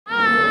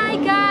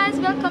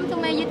welcome to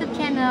my YouTube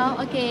channel.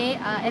 Okay,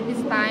 at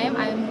this time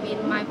I'm with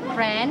my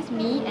friends,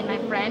 me and my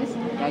friends.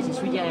 Guys, it's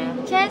Wijaya.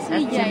 Cheers, Nice to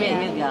meet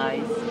Wijaya. you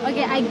guys.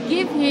 Okay, I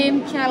give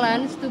him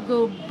challenge to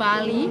go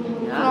Bali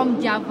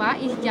from Java,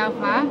 East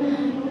Java,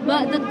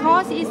 but the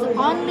cost is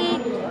only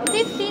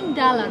 $15.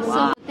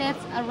 So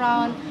that's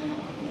around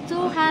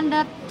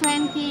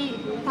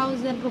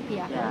 220,000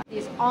 rupiah.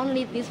 It's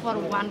only this for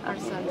one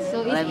person,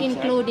 so it's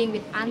including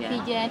with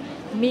antigen,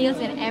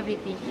 meals and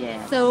everything.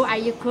 So are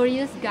you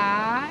curious,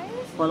 guys?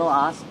 Follow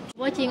us.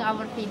 Watching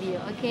our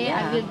video, okay?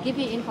 I will give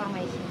you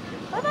information.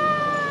 Bye bye.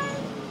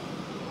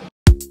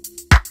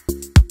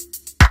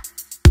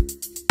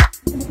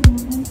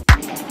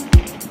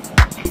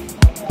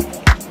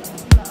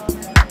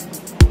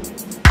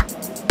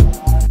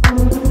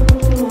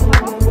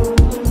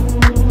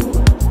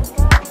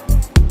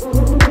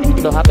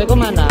 Tuh, HP ku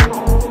mana?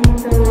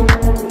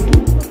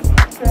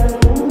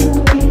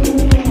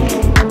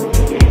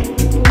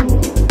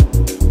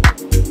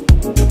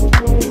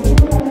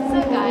 So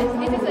guys,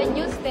 this is a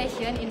new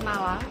station in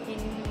Malang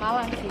City.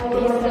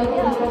 So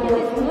yeah, this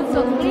is good,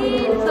 so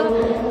clean, so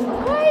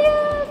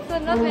quiet. So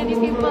not many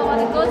people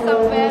want to go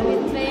somewhere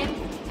with train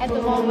at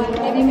the moment.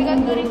 Maybe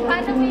because during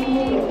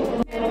pandemic,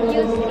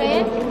 use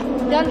train.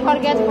 Don't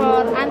forget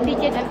for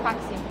antigen and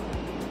vaccine.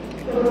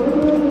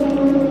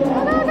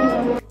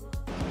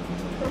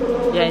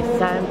 Yeah, it's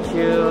time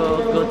to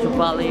go to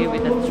Bali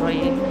with the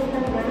train.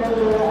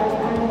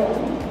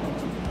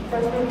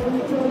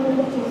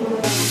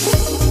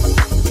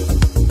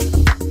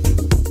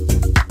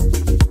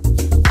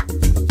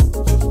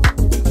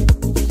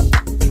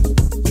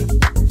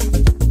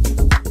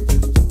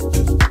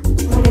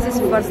 This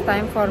is first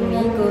time for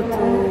me go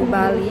to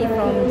Bali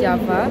from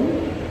Java.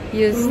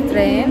 Use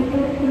train.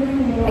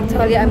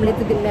 Actually, I'm a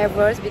little bit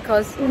nervous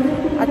because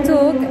I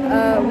took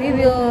we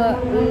will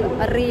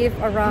arrive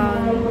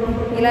around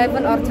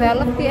 11 or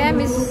 12 p.m.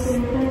 Is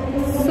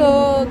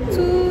so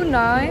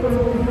tonight.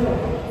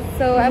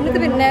 So I'm a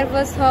little bit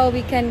nervous how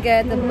we can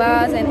get the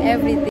bus and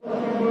everything.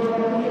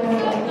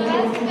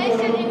 The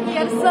station in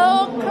here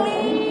so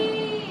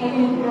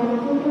clean.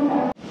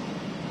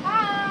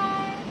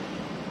 Hi.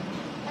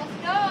 Let's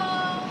go.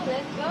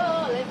 Let's go.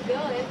 Let's go.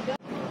 Let's go.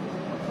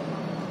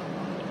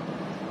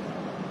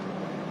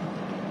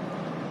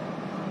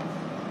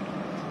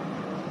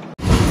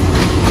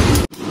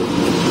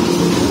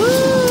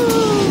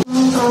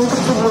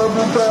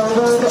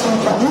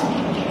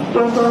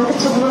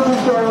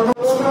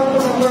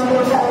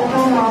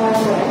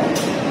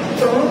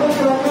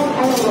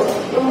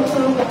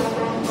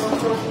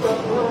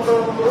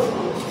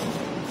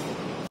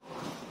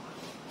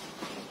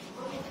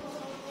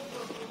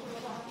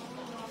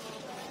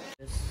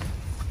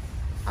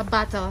 A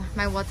bottle,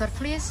 my water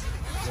please.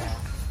 Yeah.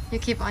 You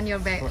keep on your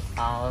bag. Put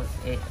out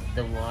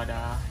the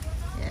water.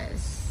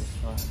 Yes. This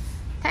one.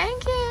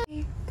 Thank you.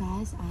 Hey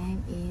guys,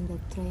 I'm in the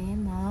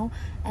train now,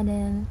 and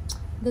then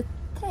the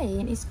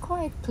train is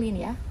quite clean,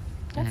 yeah.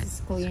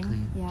 That's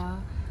clean. Yeah,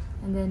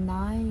 and then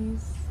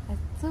nice. I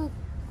took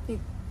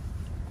it.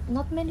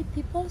 Not many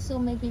people, so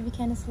maybe we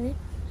can sleep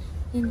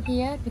in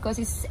here because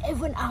it's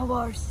 7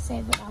 hours.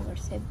 7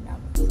 hours. 7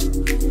 hours.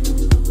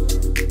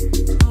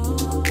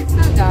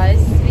 So guys,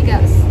 we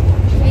got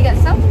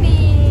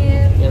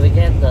souvenir. Yeah, we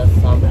get the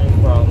souvenir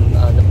from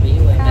the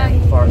view, and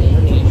then for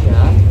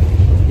Indonesia,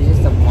 this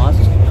is the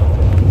mosque.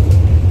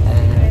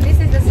 And this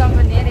is the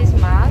souvenir, is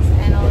mask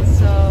and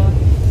also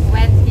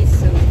wet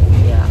tissue.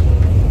 Yeah.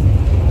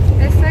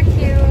 They're so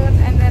cute,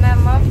 and then I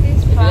love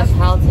this part. Because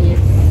health is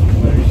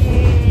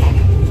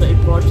so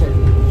important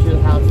to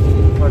healthy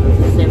for the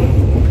safety.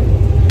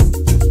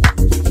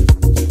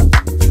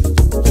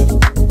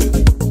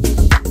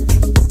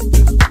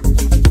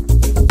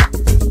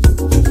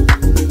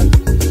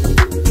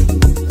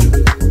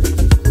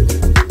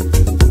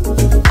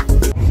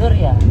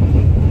 Surya.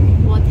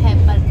 What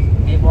happened?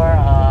 Before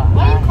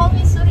Why you call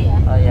me Surya?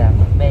 oh yeah,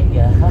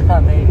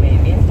 maybe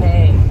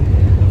mistake.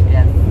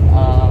 Yes.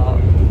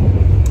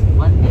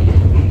 One day.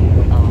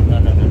 Oh no.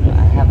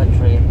 I have a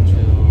dream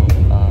to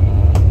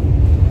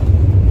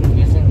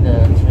using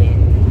the train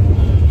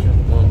to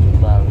go to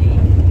Bali,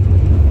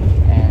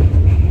 and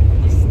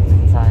this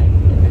time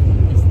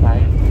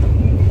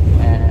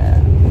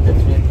the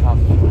dream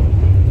comes true.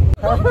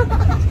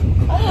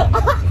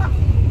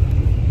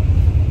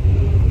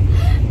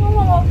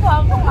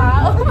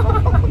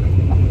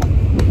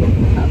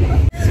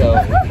 So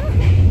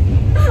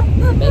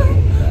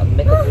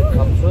make a dream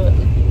come true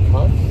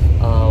because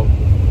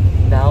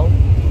now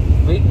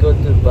we go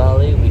to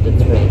Bali with the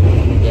train.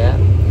 Yeah,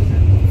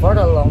 for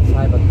a long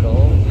time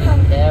ago, we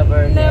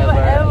never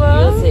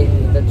ever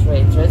using the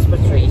train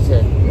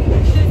transportation.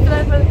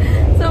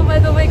 So by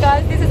the way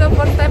guys, this is the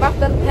first time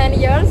after 10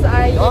 years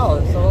Oh,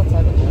 it's a long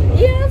time ago.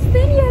 Yes,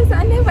 10 years.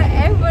 I never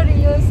ever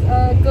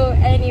go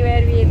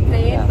anywhere with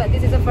train, but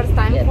this is the first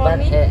time for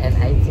me. And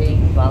I think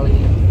Bali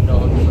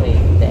no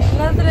train there.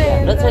 No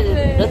train,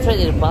 No train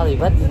in Bali,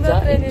 but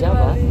in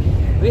Java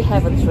we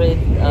have a train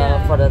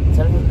for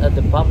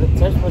the public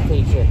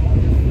transportation.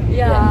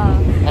 Yeah.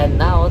 And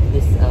now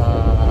this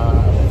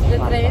The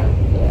train.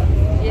 Yeah.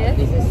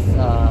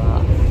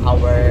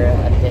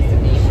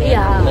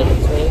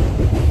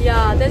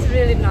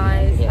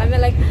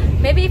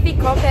 maybe if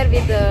we compare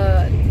with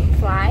the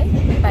flight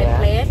by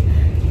plane,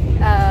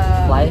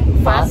 flight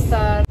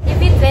faster. If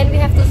we train, we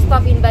have to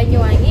stop in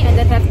Banyuwangi and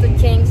then have to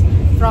change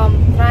from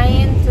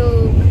train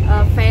to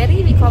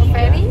ferry. We call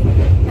ferry,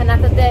 and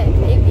after that,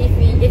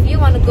 if you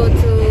want to go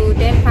to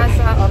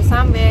Denpasar or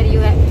somewhere, you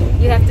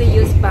have to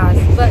use bus.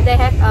 But they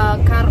have a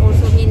car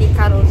also, mini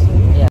car also.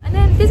 Yeah. And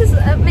then this is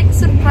a big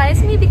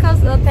surprise me because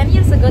 10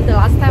 years ago, the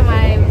last time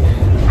I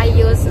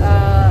used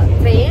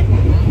train,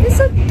 it's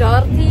so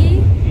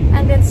dirty,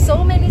 and then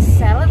so many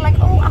sellers like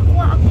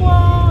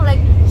aqua,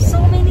 like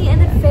so many, and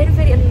then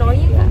very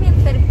annoying for me and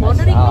very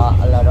bothering me.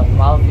 A lot of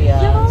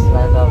mafias,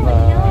 lot of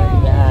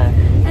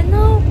I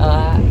know.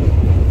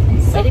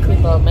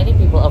 Many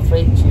people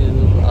afraid to.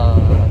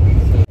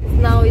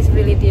 Now it's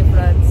really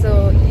different.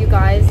 So you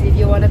guys, if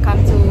you wanna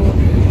come to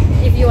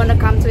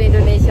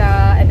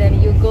Indonesia and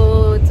then you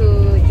go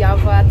to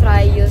Java,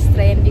 try use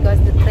train because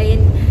the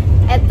train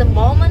at this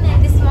moment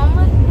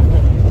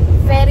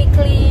very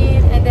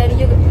clean, and then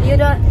you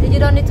don't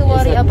need to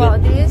worry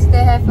about this.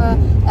 They have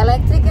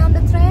electric on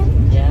the train.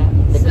 Yeah,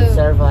 good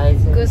service.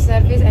 Good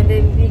service, and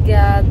then we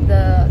got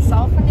the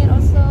souvenir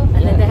also,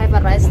 and then they have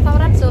a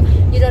restaurant, so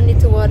you don't need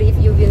to worry if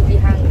you will be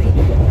hungry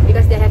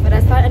because they have a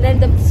restaurant, and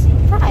then the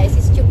price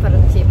is super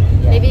cheap.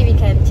 Yeah. Maybe we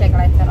can check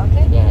later,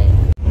 okay? Yeah.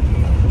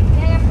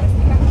 Ayam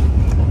crispy kak.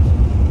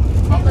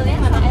 Mau beli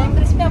mana? Ayam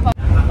crispy apa?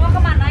 Mau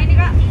kemana ini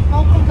kak?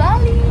 Mau ke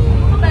Bali.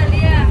 Ke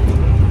Bali ya?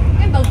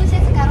 Bagus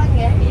ya sekarang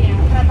ya? Iya.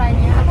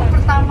 Keretanya. Aku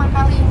pertama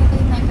kali ini tuh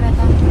naik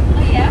kereta.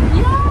 Oh iya?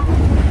 Iya.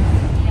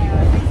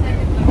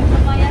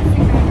 Lumayan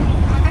sih kak.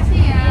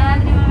 Makasih ya.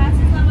 Terima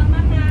kasih, selamat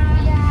makan.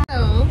 Iya.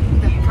 So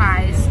the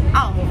price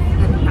of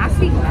the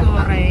nasi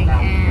goreng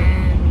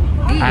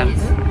and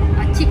this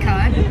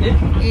chicken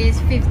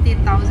is 50,000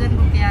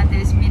 rupiah.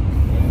 This means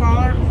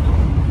for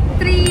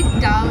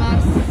 $3.50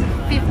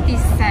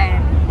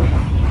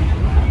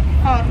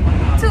 for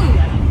 2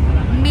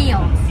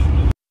 meals.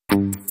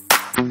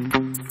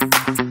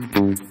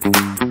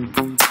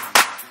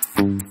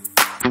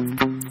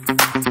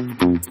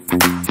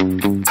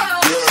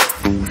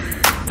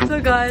 So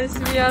guys,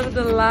 we are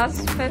the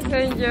last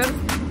passenger.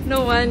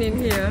 No one in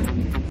here.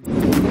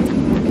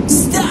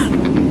 Stop!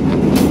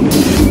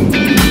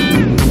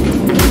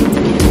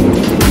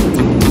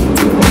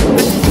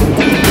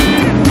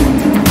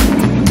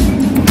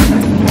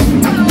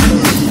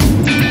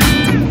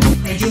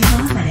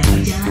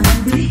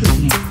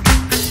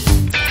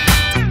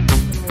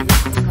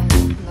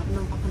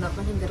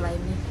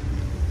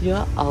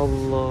 Ya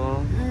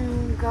Allah.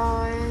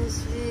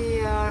 Guys,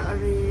 we are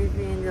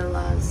arriving the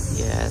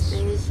last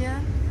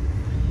station,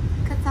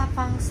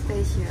 Ketapang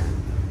Station.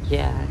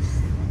 Yes.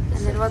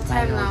 And then what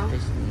time now?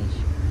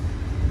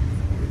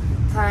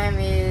 Time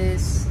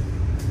is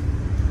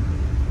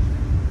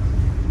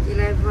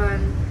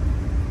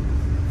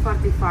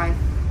 11:45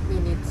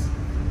 minutes.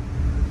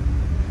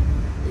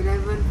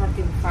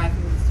 11:45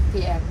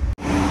 PM.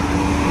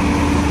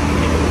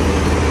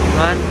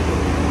 Kan?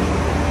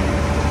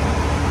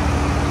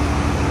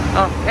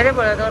 Oh, ini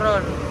boleh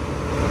turun.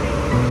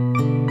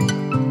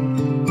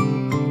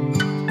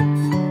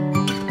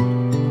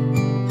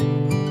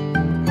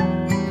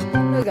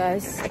 So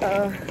guys,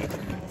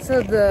 so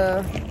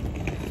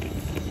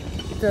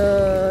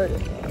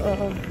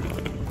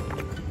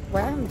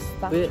where I'm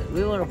stuck.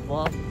 We will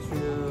walk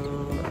to.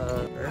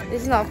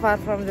 It's not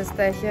far from the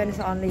station. It's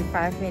only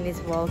 5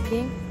 minutes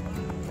walking.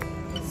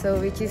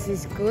 So which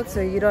is good.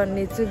 So you don't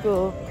need to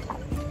go.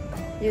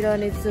 You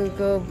don't need to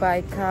go by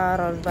car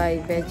or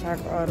by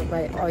becak or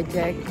by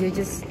ojek. You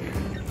just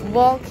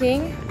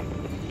walking.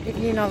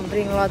 You know,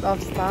 bring a lot of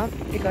stuff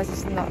because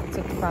it's not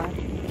too far.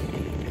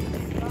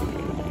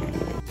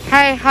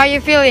 Hi, how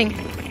you feeling?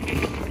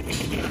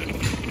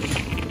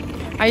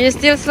 Are you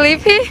still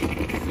sleepy?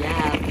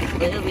 Yeah, a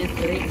little bit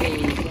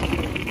sleepy,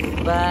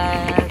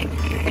 but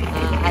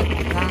I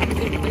can't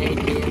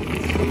imagine.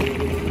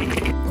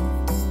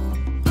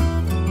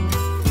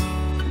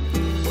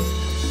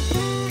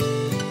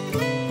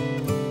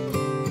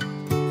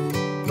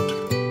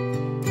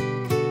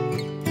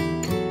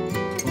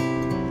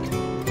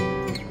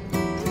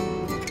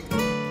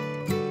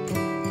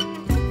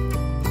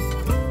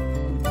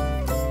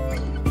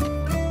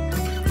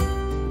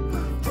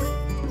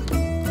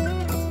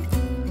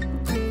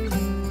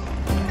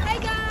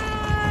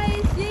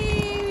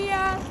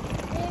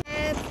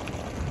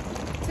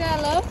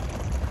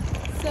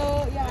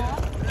 So yeah,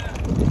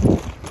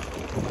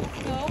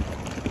 so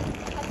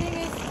I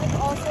think it's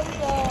awesome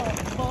the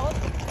boat.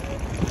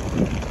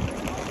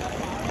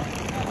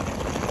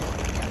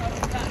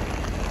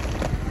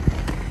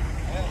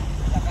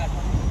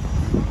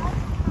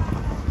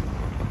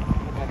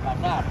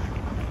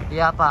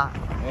 Iya Pak.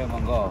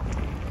 Monggo.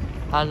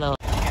 Halo.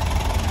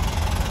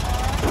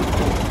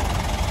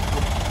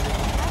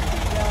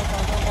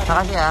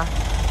 Makasih ya.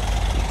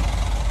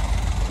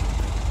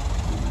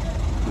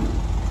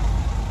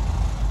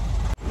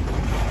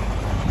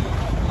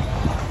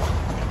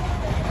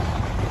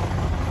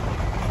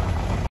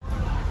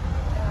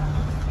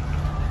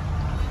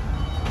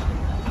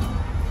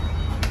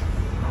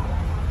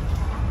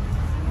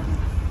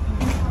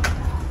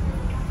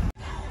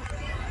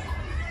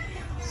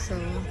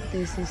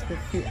 this is the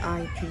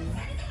VIP.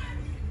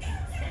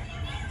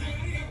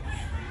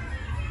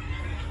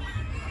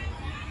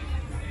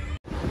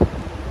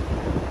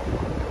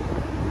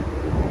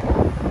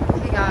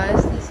 Okay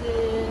guys, this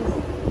is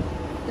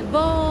the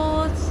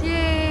boats.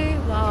 Yay!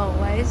 Wow,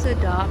 why is it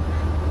so dark?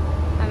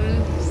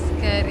 I'm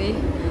scary.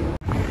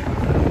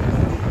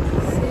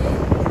 See?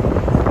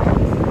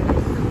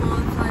 The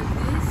boats like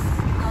this.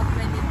 Not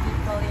many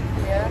people in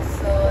here,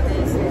 so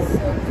this is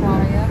so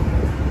quiet.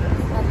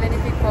 Not many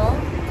people.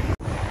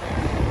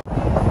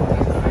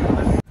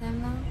 Time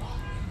now?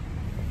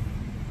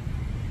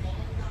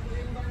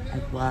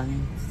 At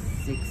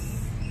 1:06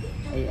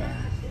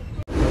 a.m.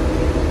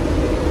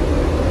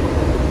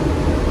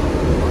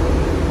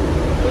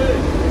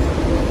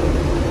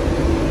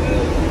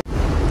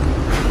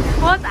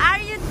 What are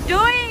you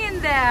doing in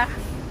there?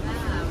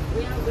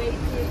 We are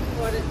waiting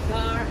for the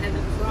car and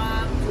the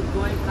truck to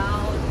going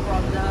out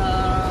from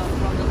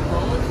the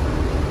coast,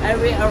 and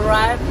we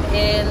arrived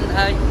in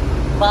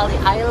Bali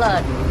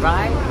Island,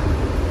 right?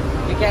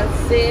 You can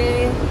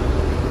see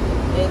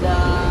in the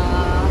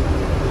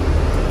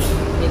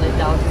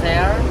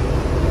downstairs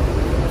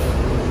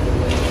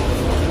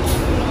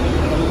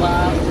the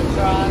bus, the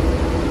truck.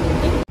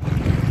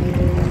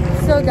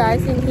 So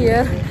guys, in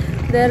here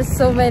there's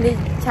so many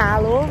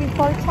chalo. We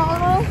call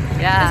chalo.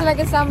 Yeah. It's like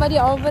somebody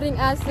offering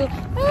us to,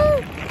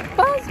 hey,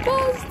 bus,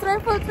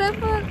 travel.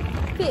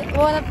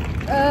 Wanna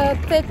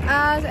take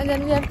us, and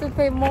then we have to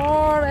pay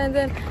more, and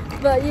then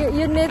but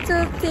you need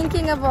to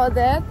thinking about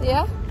that,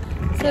 yeah.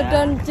 So Yeah.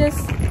 don't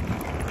just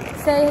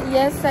say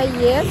yes.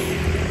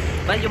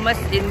 But you must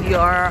in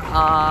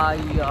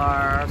yourself.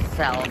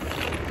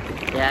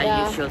 Yeah,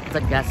 Yeah. you should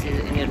tegas in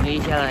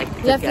Indonesia, like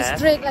You have to tegas.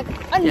 straight like,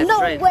 Yeah,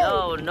 no straight. way,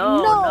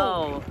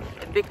 No.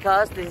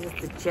 Because this is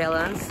the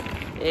challenge.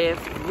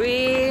 If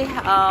we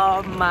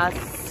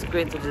must go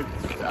into the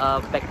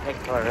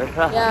backpacker.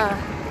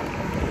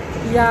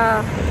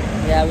 Yeah.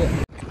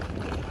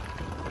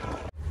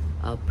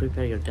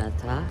 Prepare your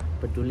data,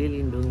 peduli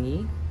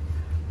lindungi,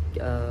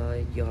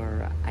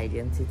 your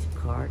identity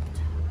card,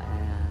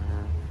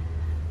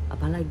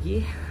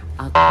 apalagi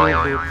aku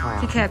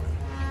lupa. Ticket.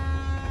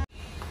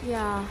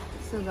 Yeah,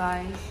 so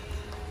guys,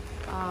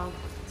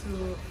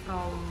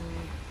 from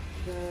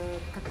the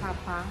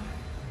Ketapang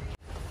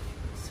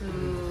to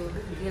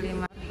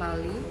Gilimanuk,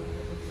 Bali,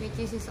 which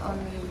is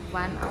only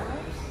 1 hour,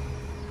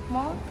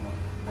 more,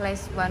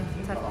 less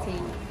 130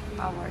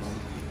 hours.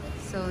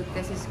 So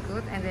this is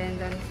good, and then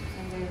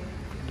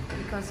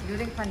because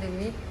during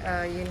pandemic,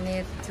 you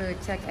need to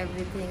check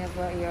everything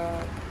about your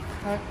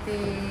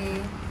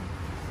 30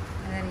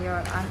 and then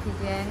your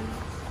antigen.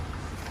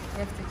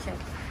 You have to check.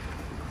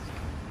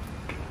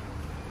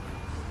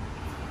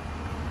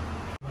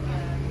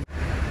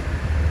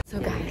 So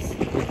guys,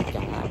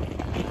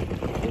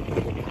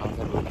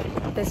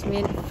 this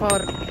means $4.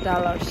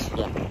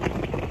 Yeah.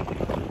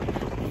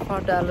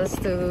 $4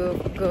 to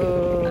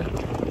go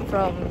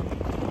from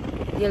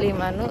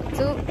Gilimanuk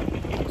to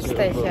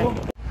station.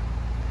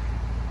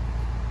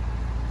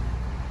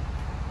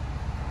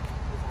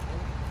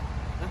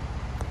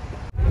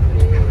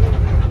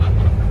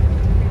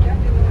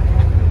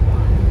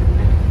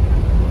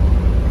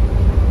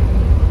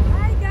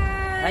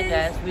 Hi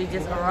guys, we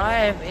just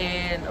arrived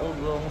in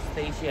Ubung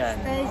Station.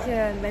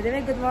 By the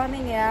way, good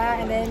morning, yeah.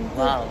 And then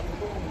Wow.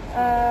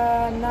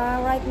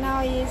 right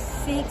now is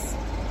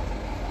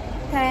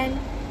 6:10.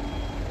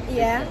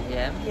 Yeah.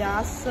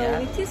 So Yeah.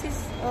 which is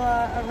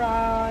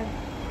around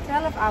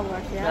 12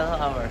 hours. Yeah. 12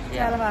 hours.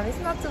 Yeah. 12 hours. It's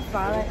not too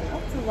far, like,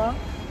 not too long.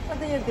 What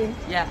do you think?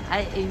 Yeah,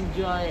 I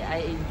enjoy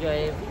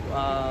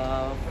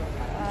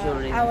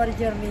during Our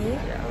journey.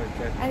 yeah, our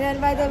journey. And then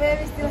by the way,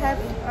 we still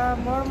have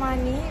more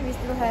money. We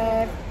still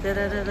have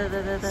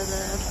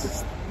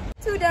 $2.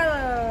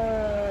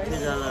 $2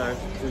 and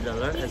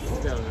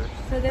 $2.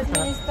 So that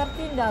means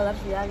 $13.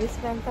 Yeah, we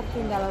spent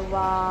 $13.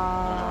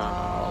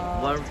 Wow.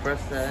 One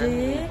person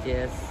See?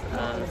 just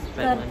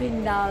spend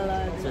money.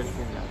 $13.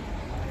 $13.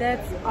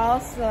 That's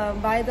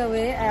awesome. By the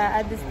way,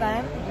 at this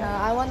time,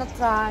 I want to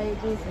try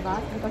this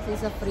bus because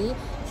it's a free.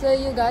 So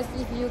you guys,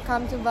 if you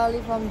come to Bali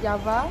from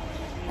Java,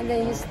 and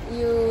then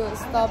you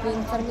stop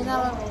in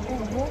terminal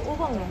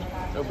Ubung,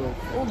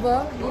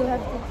 you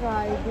have to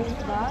try this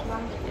bus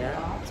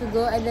to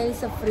go, and then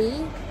it's a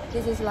free.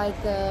 This is like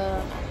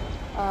a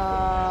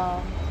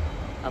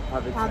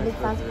public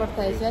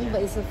transportation,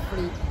 but it's a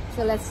free.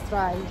 So let's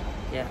try.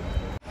 Yeah.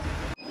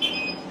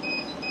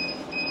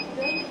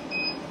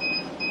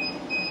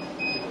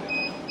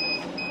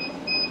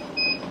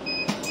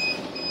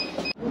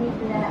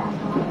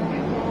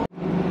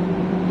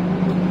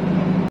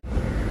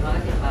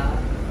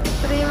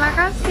 Terima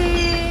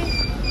kasih.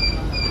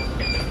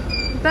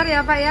 Bentar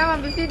ya Pak ya,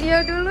 ambil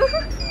video dulu.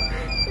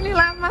 Ini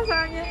lama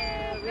soalnya.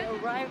 We're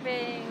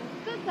arriving.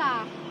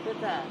 Kuta.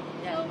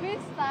 Yeah. So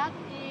we start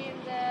in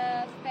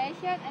the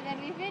station and then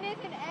we finish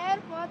in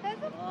airport.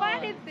 That's a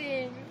funny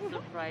thing.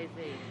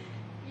 Surprising.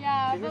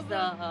 Yeah. This is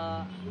the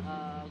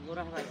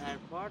Ngurah Rai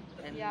Airport,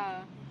 and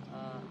Yeah.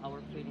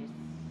 our finish.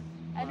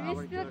 And we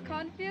our still journey.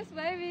 confused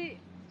why we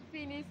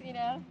finish in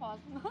airport.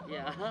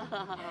 Yeah.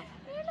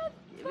 We're not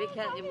We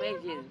can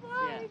imagine.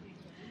 Yeah.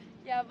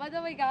 Yeah, by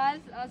the way, guys,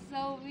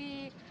 so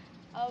we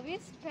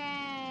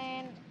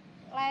spend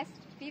less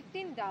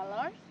 $15,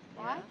 right?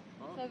 Yeah.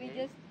 So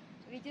Okay.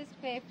 we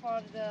just pay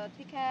for the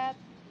ticket,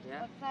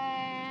 Yeah.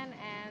 hotel,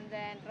 and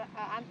then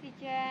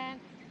antigen,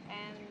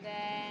 and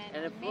then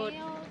And the food.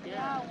 meals,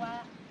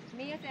 Yeah.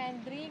 meals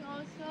and drink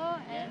also,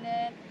 and Yeah.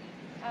 then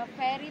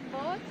ferry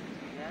boat,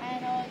 Yeah.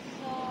 and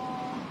also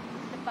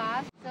the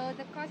bus. So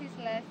the cost is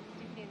less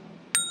 $15.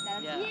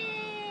 Yeah.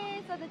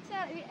 Yay! So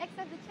we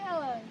accept the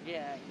challenge.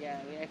 Yeah.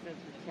 We accept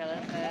the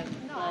challenge and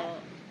No,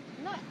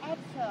 so. not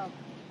accept.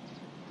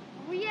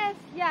 Yes,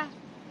 yeah,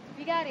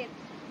 we got it.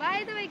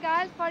 By the way,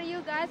 guys, for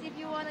you guys, if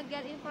you want to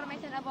get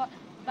information about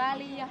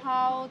Bali,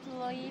 how to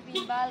live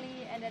in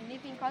Bali, and then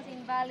living cost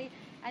in Bali,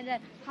 and then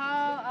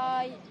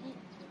how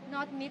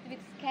not meet with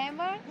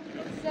scammer,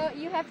 so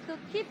you have to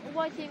keep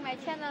watching my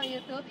channel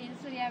YouTube in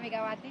Surya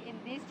Megawati in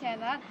this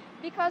channel.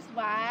 Because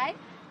why?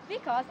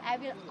 Because I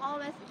will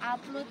always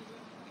upload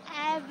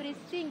every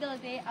single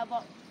day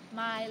about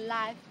my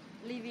life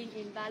living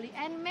in Bali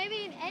and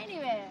maybe in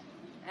anywhere.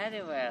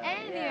 Anywhere.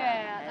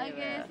 Yeah,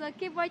 anywhere. Okay, so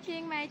keep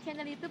watching my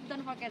channel YouTube.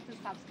 Don't forget to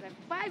subscribe.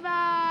 Bye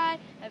bye.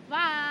 Have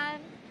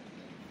fun.